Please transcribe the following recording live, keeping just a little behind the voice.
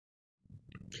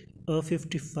A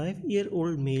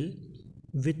 55-year-old male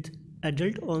with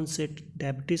adult onset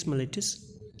diabetes mellitus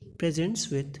presents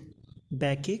with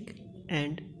backache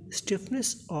and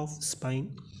stiffness of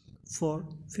spine for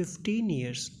 15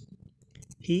 years.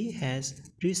 He has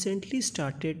recently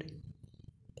started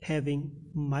having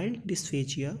mild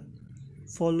dysphagia.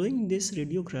 Following this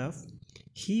radiograph,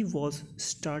 he was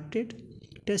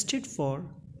tested for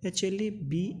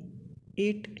HLA-B8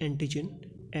 antigen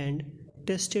and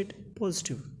tested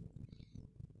positive.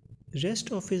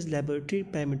 Rest of his laboratory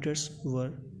parameters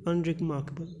were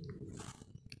unremarkable.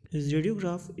 His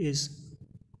radiograph is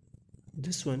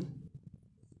this one.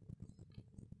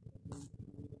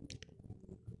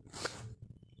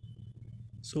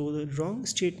 So the wrong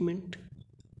statement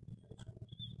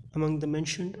among the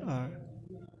mentioned are,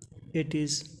 it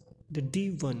is the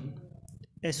D1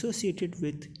 associated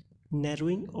with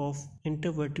narrowing of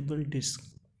intervertebral disc.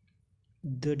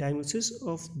 The diagnosis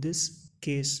of this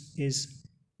case is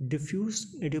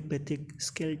diffuse idiopathic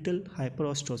skeletal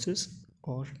hyperostosis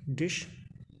or DISH,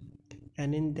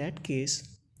 and in that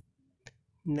case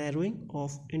narrowing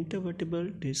of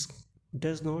intervertebral disc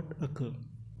does not occur.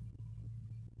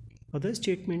 Other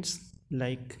statements,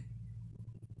 like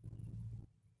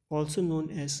also known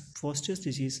as Foster's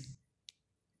disease,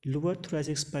 lower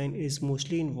thoracic spine is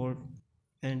mostly involved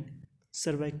and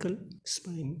cervical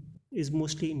spine is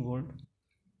mostly involved,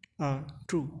 are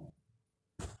true.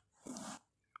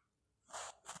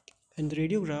 In the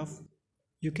radiograph,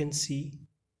 you can see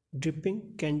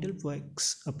dripping candle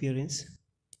wax appearance,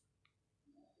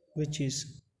 which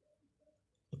is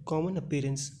a common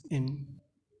appearance in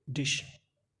DISH.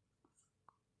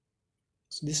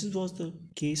 So this was the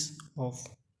case of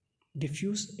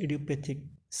diffuse idiopathic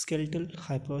skeletal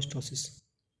hyperostosis.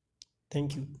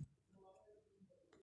 Thank you.